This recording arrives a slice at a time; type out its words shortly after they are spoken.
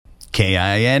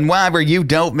KIN. Wherever you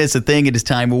don't miss a thing, it is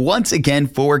time once again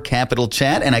for Capital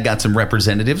Chat. And I got some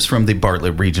representatives from the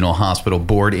Bartlett Regional Hospital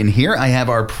Board in here. I have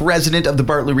our president of the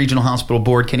Bartlett Regional Hospital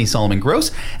Board, Kenny Solomon-Gross,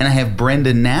 and I have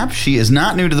Brenda Knapp. She is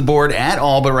not new to the board at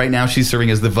all, but right now she's serving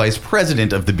as the vice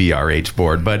president of the BRH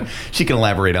board. But she can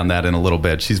elaborate on that in a little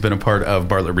bit. She's been a part of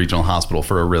Bartlett Regional Hospital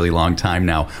for a really long time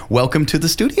now. Welcome to the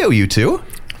studio, you two.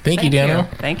 Thank you, Daniel.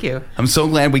 Thank you. I'm so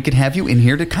glad we could have you in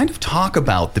here to kind of talk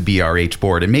about the BRH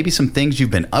board and maybe some things you've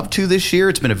been up to this year.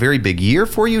 It's been a very big year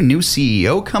for you. New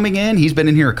CEO coming in. He's been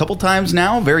in here a couple times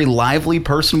now. Very lively,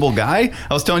 personable guy.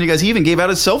 I was telling you guys, he even gave out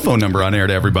his cell phone number on air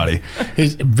to everybody.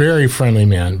 He's a very friendly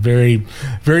man. Very,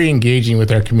 very engaging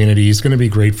with our community. He's going to be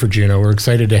great for Juneau. We're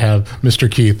excited to have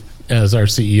Mr. Keith as our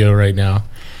CEO right now.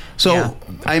 So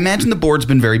I imagine the board's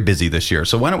been very busy this year.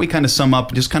 So why don't we kind of sum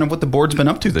up just kind of what the board's been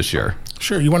up to this year?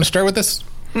 Sure. You want to start with this?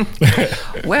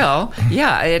 Well,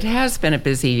 yeah, it has been a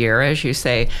busy year. As you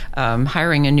say,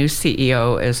 hiring a new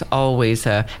CEO is always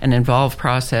an involved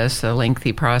process, a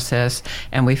lengthy process,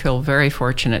 and we feel very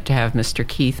fortunate to have Mr.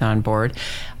 Keith on board.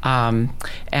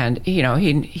 And, you know,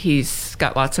 he's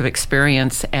got lots of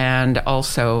experience and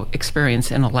also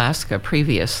experience in Alaska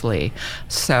previously.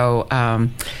 So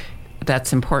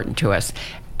that's important to us.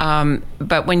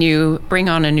 But when you bring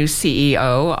on a new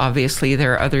CEO, obviously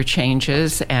there are other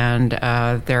changes, and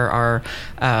there are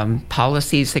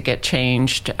policies that get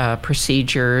changed,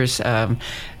 procedures,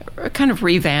 kind of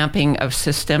revamping of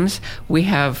systems. We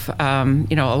have,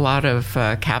 a lot of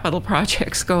capital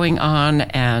projects going on,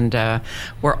 and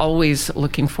we're always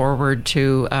looking forward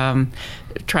to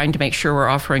trying to make sure we're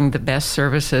offering the best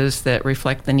services that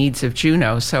reflect the needs of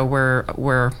Juneau. So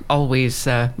we're always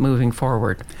moving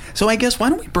forward. So I guess why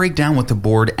don't we break down what the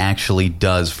board actually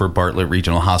does for Bartlett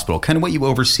Regional Hospital, kind of what you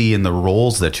oversee in the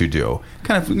roles that you do,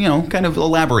 kind of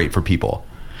elaborate for people.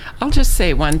 I'll just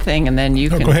say one thing, and then you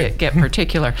can get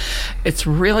particular. It's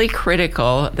really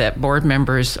critical that board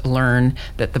members learn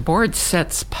that the board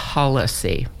sets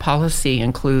policy. Policy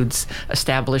includes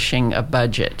establishing a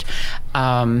budget,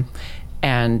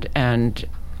 and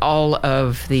all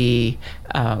of the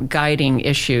guiding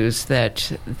issues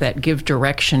that give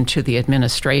direction to the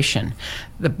administration.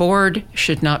 The board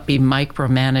should not be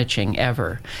micromanaging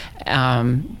ever.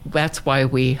 That's why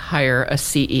we hire a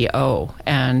CEO,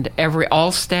 and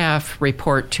all staff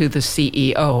report to the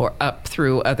CEO or up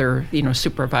through other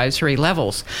supervisory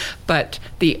levels. But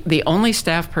the only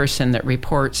staff person that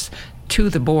reports to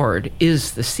the board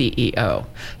is the CEO.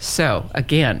 So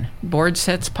again, board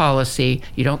sets policy.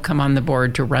 You don't come on the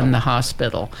board to run the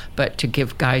hospital, but to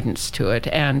give guidance to it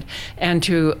and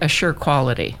to assure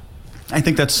quality. I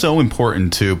think that's so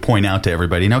important to point out to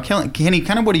everybody. Now, Kenny,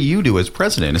 kind of what do you do as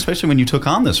president, especially when you took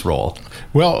on this role?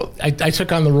 Well, I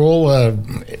took on the role as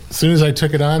soon as I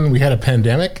took it on. We had a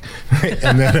pandemic,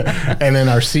 and then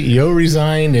our CEO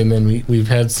resigned, and then we've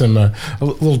had some a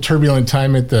little turbulent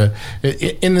time in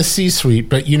the C-suite.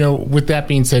 But with that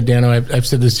being said, Dano, I've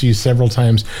said this to you several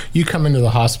times. You come into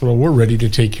the hospital, we're ready to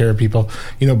take care of people.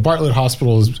 Bartlett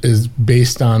Hospital is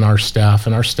based on our staff,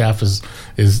 and our staff is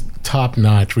top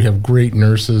notch. We have great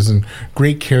nurses and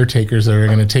great caretakers that are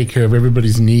going to take care of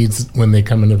everybody's needs when they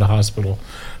come into the hospital.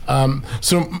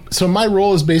 So my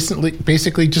role is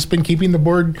basically just been keeping the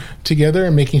board together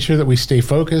and making sure that we stay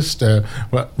focused.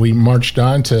 We marched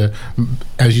on to,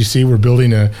 as you see, we're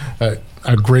building a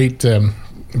great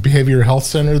behavioral health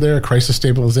center there, a crisis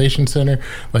stabilization center.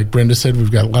 Like Brenda said,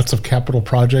 we've got lots of capital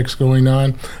projects going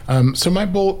on. So my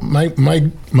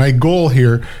goal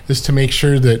here is to make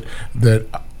sure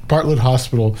that Bartlett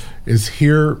Hospital is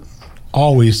here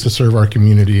always to serve our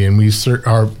community, and we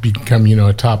are become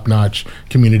a top-notch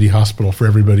community hospital for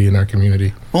everybody in our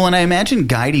community. Well, and I imagine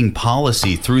guiding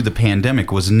policy through the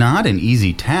pandemic was not an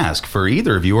easy task for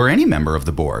either of you or any member of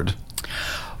the board.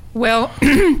 Well,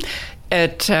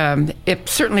 it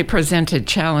certainly presented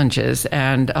challenges,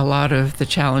 and a lot of the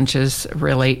challenges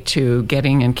relate to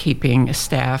getting and keeping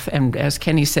staff. And as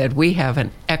Kenny said, we have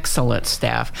an excellent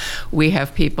staff. We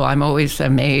have people, I'm always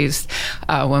amazed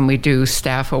when we do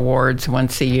staff awards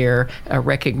once a year,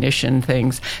 recognition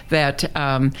things, that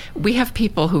we have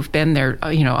people who've been there,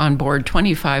 on board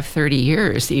 25, 30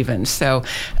 years even. So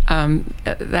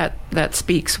that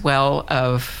speaks well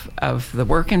of the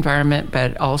work environment,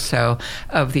 but also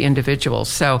of the individuals.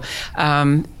 So,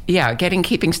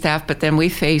 keeping staff, but then we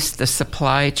faced the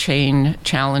supply chain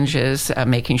challenges,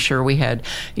 making sure we had,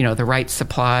 the right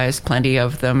supplies, plenty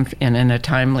of them, and in a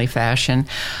timely fashion.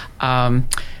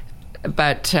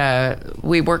 but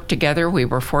we worked together. We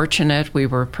were fortunate. We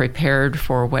were prepared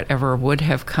for whatever would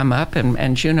have come up,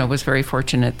 and Juneau was very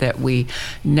fortunate that we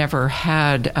never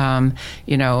had, an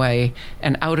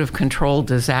out of control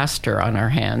disaster on our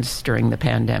hands during the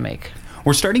pandemic.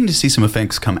 We're starting to see some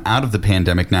effects come out of the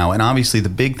pandemic now, and obviously the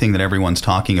big thing that everyone's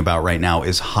talking about right now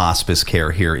is hospice care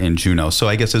here in Juneau. So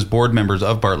I guess as board members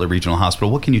of Bartlett Regional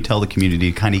Hospital, what can you tell the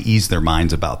community to kind of ease their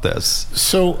minds about this?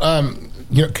 So,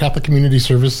 Catholic Community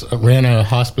Service ran a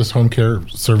hospice home care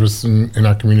service in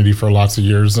our community for lots of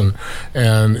years, and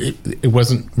it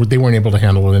wasn't, they weren't able to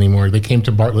handle it anymore. They came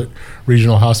to Bartlett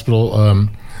Regional Hospital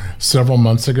several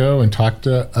months ago and talked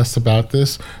to us about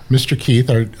this. Mr. Keith,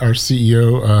 our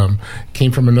CEO,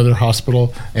 came from another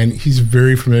hospital, and he's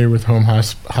very familiar with home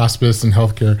hospice and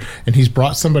healthcare, and he's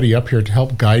brought somebody up here to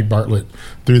help guide Bartlett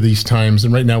through these times.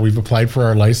 And right now we've applied for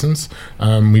our license.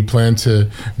 We plan to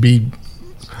be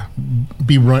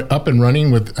up and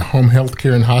running with home health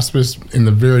care and hospice in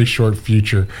the very short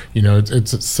future.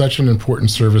 It's such an important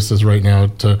services right now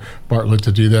to Bartlett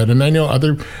to do that. And I know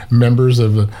other members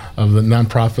of the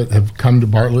nonprofit have come to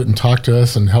Bartlett and talked to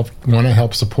us and want to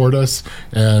help support us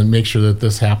and make sure that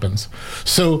this happens.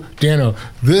 So, Dano,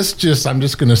 I'm just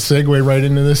going to segue right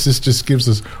into this. This just gives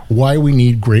us why we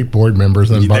need great board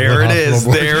members on Bartlett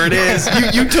Hospital Board. There it is.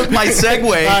 You took my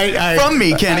segue from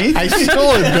me, Kenny. I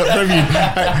stole it from you.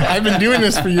 I've been doing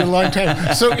this for you a long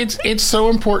time. So it's so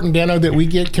important, Dano, that we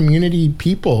get community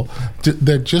people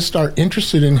that just are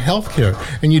interested in healthcare.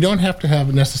 And you don't have to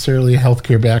have necessarily a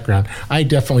healthcare background. I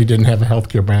definitely didn't have a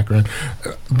healthcare background.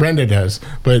 Brenda does,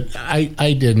 but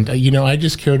I didn't. I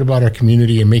just cared about our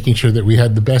community and making sure that we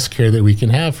had the best care that we can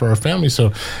have for our family.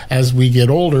 So as we get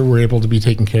older, we're able to be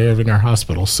taken care of in our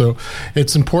hospital. So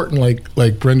it's important,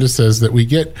 like Brenda says, that we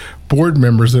get board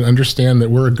members that understand that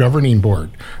we're a governing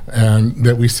board and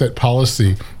that we set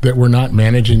policy, that we're not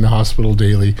managing the hospital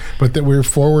daily, but that we're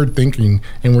forward thinking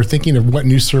and we're thinking of what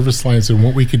new service lines and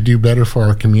what we could do better for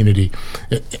our community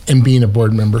and being a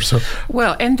board member. So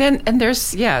well, and there's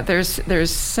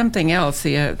something else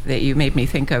that you made me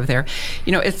think of there.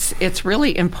 It's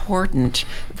really important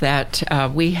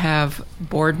that we have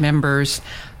board members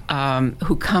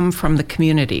who come from the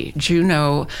community.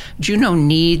 Juneau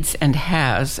needs and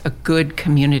has a good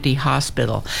community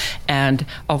hospital. And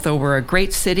although we're a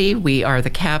great city, we are the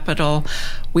capital,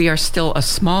 we are still a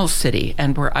small city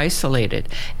and we're isolated.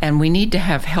 And we need to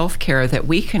have health care that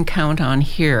we can count on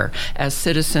here as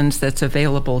citizens that's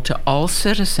available to all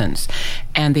citizens.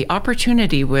 And the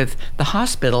opportunity with the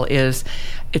hospital is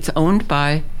it's owned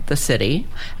by the city.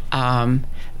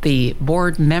 The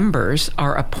board members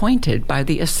are appointed by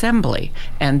the assembly,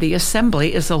 and the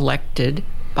assembly is elected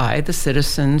by the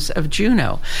citizens of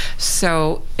Juneau.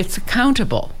 So it's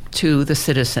accountable to the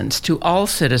citizens, to all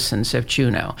citizens of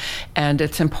Juneau. And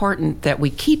it's important that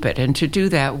we keep it. And to do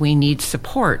that, we need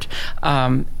support,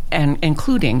 and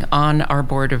including on our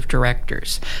board of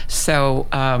directors. So,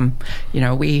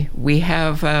 we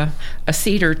have a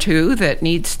seat or two that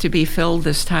needs to be filled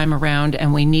this time around,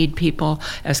 and we need people,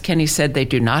 as Kenny said, they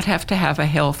do not have to have a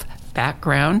health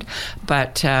background,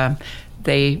 but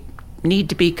they need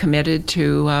to be committed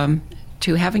to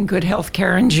having good health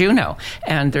care in Juneau.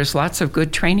 And there's lots of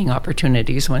good training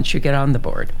opportunities once you get on the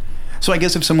board. So I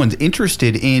guess if someone's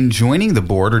interested in joining the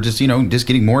board or just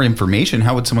getting more information,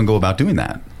 how would someone go about doing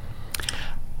that?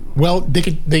 Well, they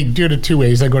do it in two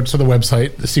ways. I go to the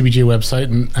website, the CBJ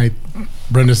website, and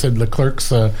Brenda said the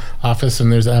clerk's office, and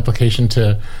there's an application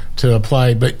to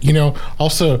apply. But,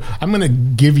 also, I'm going to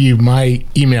give you my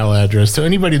email address. So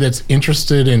anybody that's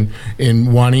interested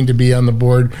in wanting to be on the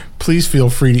board, please feel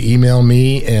free to email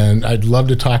me, and I'd love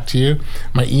to talk to you.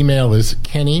 My email is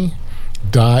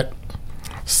kenny.solomon,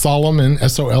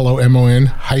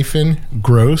 SOLOMON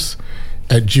 -gross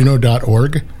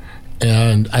 @juneau.org.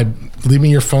 And leave me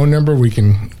your phone number. We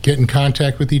can get in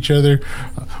contact with each other.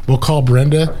 We'll call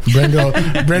Brenda.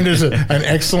 Brenda's an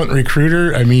excellent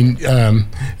recruiter. I mean,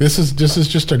 this is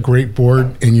just a great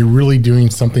board, and you're really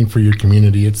doing something for your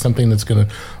community. It's something that's going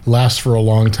to last for a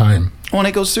long time. Well, and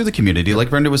it goes through the community, like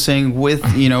Brenda was saying, with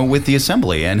the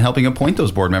assembly and helping appoint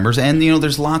those board members. And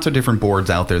there's lots of different boards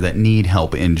out there that need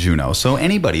help in Juneau. So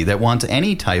anybody that wants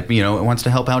any type, wants to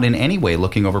help out in any way,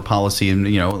 looking over policy and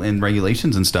and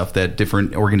regulations and stuff that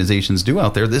different organizations do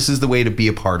out there, this is the way to be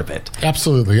a part of it.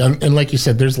 Absolutely, and like you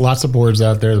said, there's lots of boards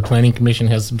out there. The Planning Commission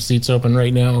has some seats open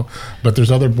right now, but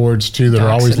there's other boards too that are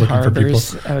always looking for people.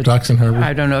 Docks and Harbor.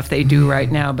 I don't know if they do right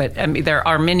now, but I mean there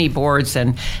are many boards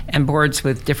and boards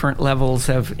with different levels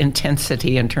of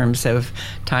intensity in terms of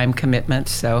time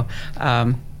commitments. So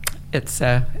It's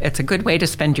a good way to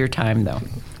spend your time, though.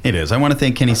 It is. I want to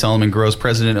thank Kenny Solomon Gross,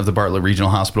 President of the Bartlett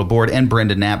Regional Hospital Board, and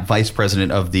Brenda Knapp, Vice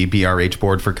President of the BRH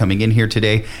Board, for coming in here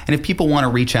today. And if people want to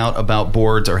reach out about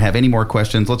boards or have any more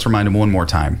questions, let's remind them one more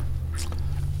time.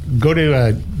 Go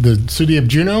to the City of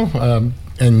Juneau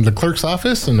and the clerk's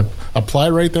office and apply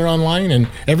right there online. And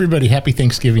everybody, happy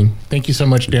Thanksgiving. Thank you so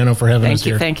much, Dano, for having us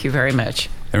here. Thank you very much.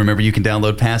 And remember, you can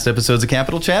download past episodes of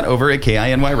Capital Chat over at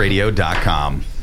KINYradio.com.